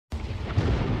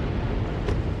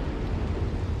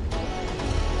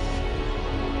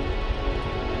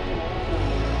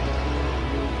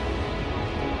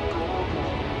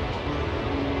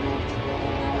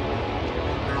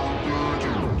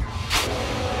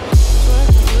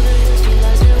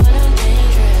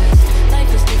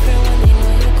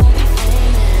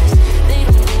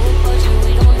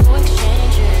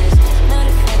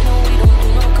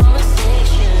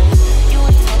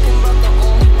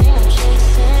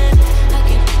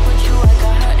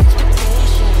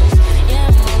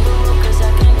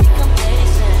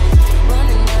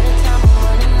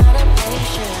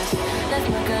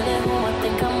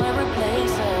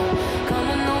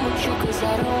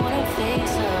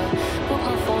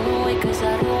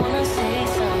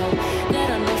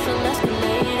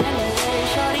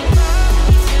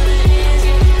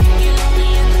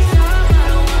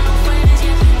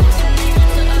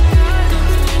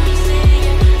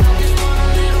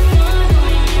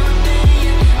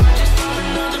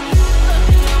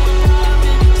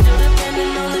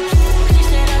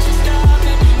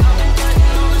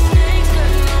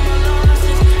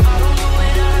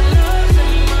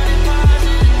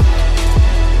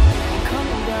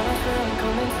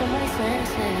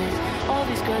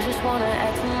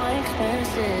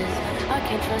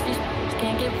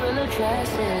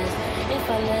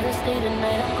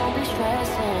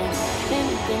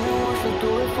anything I want, she'll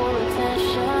do it for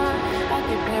attention. I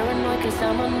get paranoid cause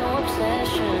I'm on no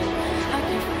obsession. I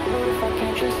can't feel if I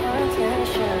can't trust her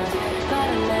intentions.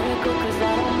 Gotta let it go cause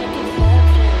I don't make it sense.